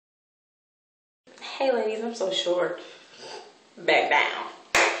Hey ladies, I'm so short. Back down.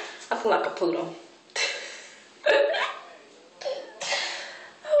 I feel like a poodle.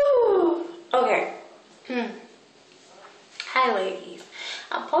 Okay. Hi ladies.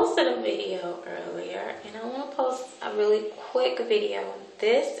 I posted a video earlier and I want to post a really quick video.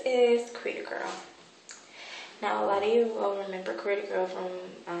 This is Creator Girl. Now a lot of you will remember Creator Girl from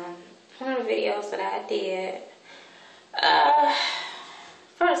one of the videos that I did.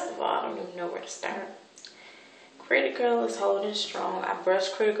 First of all, I don't even know where to start. Creator Girl is holding strong. I brush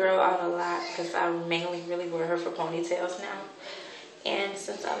Creator Girl out a lot because I mainly really wear her for ponytails now. And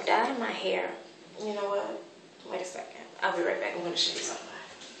since I've dyed my hair, you know what? Wait a second. I'll be right back. I'm going to show you something.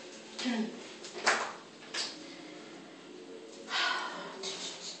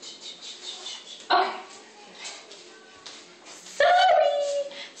 Okay. Sorry.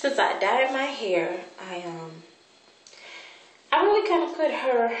 Since I dyed my hair, I really kind of put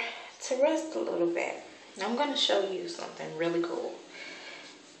her to rest a little bit. I'm going to show you something really cool.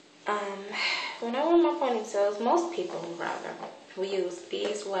 When I wear my ponytails, most people rather, we use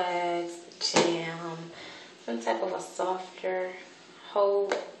beeswax, jam, some type of a softer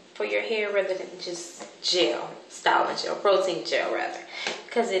hold for your hair rather than just gel, styling gel, protein gel rather.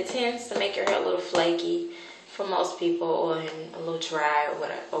 Because it tends to make your hair a little flaky for most people and a little dry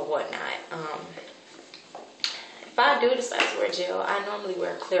or whatnot. If I do decide to wear gel, I normally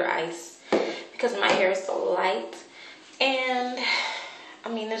wear clear ice because my hair is so light. And I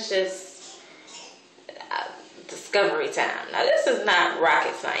mean, it's just discovery time. Now, this is not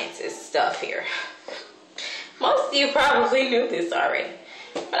rocket scientist stuff here. Most of you probably knew this already,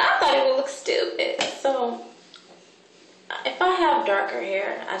 but I thought it would look stupid. So if I have darker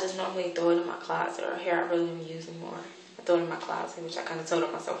hair, I just normally throw it in my closet, or hair I really don't use anymore. I throw it in my closet, which I kind of told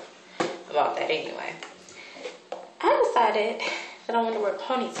myself about that anyway. I decided that I wanted to wear a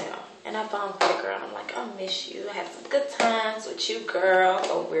ponytail, and I found Creator Girl, and I'm like, I miss you. I had some good times with you, girl.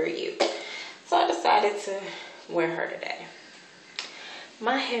 So where are you? So I decided to wear her today.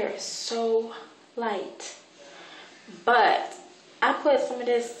 My hair is so light, but I put some of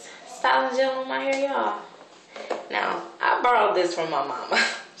this styling gel on my hair, y'all. Now, I borrowed this from my mama.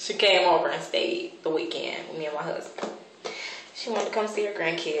 She came over and stayed the weekend with me and my husband. She wanted to come see her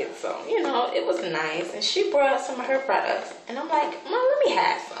grandkids, so, you know, it was nice. And she brought some of her products, and I'm like, Mom, let me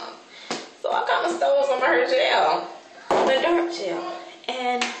have some. So I kind of stole some of her gel, the dark gel,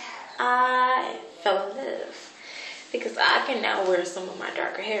 and I fell in love because I can now wear some of my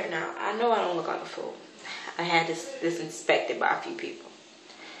darker hair. Now, I know I don't look like a fool. I had this inspected by a few people.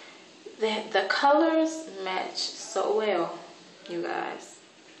 The colors match so well, you guys,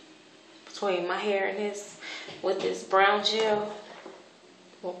 between my hair and this, with this brown gel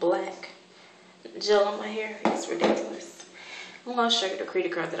or black gel on my hair. It's ridiculous. I'm going to show you the Creator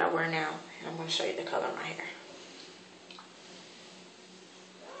Girl that I wear now, and I'm going to show you the color of my hair.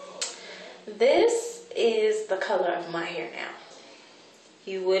 This is the color of my hair now.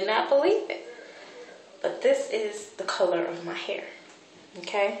 You would not believe it, but this is the color of my hair.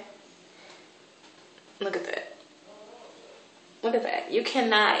 Okay? Look at that. Look at that. You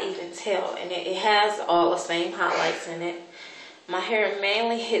cannot even tell. And it has all the same highlights in it. My hair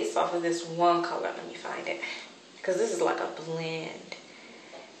mainly hits off of this one color. Let me find it. Because this is like a blend.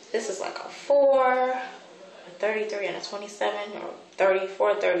 This is like a 4, a 33, and a 27. Or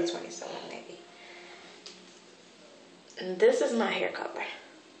 34, 30, 27 maybe. And this is my hair color.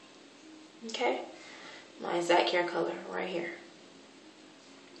 Okay? My exact hair color right here.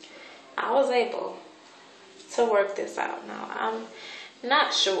 I was able to work this out. Now, I'm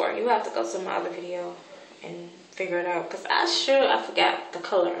not sure. You have to go to my other video and figure it out. Because I forgot the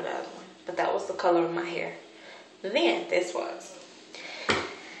color of the other one. But that was the color of my hair. Then, this was.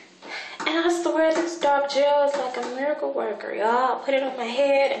 And I swear this dark gel is like a miracle worker, y'all. Put it on my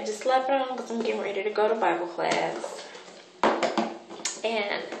head and just slap it on because I'm getting ready to go to Bible class.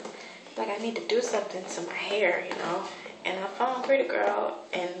 And, like, I need to do something to my hair, you know. And I found Creator Girl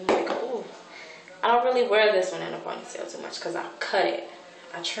and I'm like, ooh. I don't really wear this one in a ponytail too much because I cut it.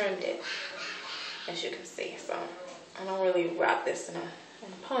 I trimmed it, as you can see. So I don't really rock this in a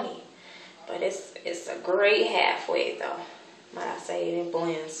pony. But it's a great halfway though. Might I say, it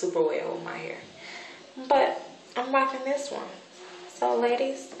blends super well with my hair. But I'm rocking this one. So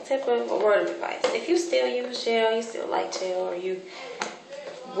ladies, tip of a word of advice. If you still use gel, you still like gel, or you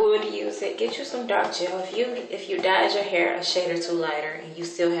would use it, get you some dark gel. If you dyed your hair a shade or two lighter and you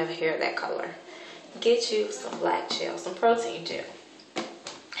still have hair that color, get you some black gel, some protein gel,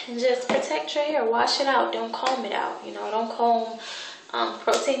 and just protect your hair. Wash it out. Don't comb it out. You know, don't comb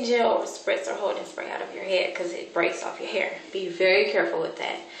protein gel or spritz or holding spray out of your head because it breaks off your hair. Be very careful with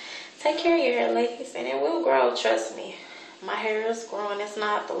that. take care of your hair, ladies, and it will grow. Trust me. My hair is growing. It's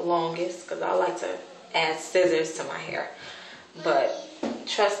not the longest because I like to add scissors to my hair. But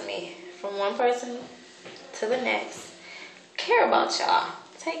trust me, from one person to the next, care about y'all.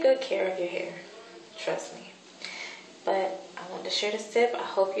 Take good care of your hair. Trust me. But I wanted to share this tip. I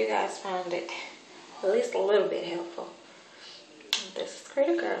hope you guys found it at least a little bit helpful. This is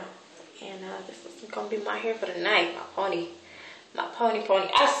Creative Girl. And this is going to be my hair for the night. My pony.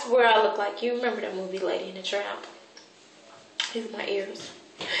 I swear I look like you. Remember that movie, Lady in the Tramp? These are my ears.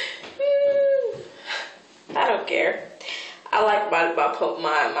 I don't care. I like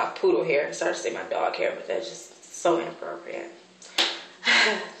my poodle hair. I started to say my dog hair, but that's just so inappropriate.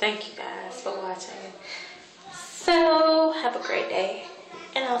 Thank you guys for watching. So, have a great day.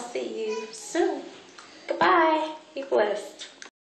 And I'll see you soon. Goodbye. Be blessed.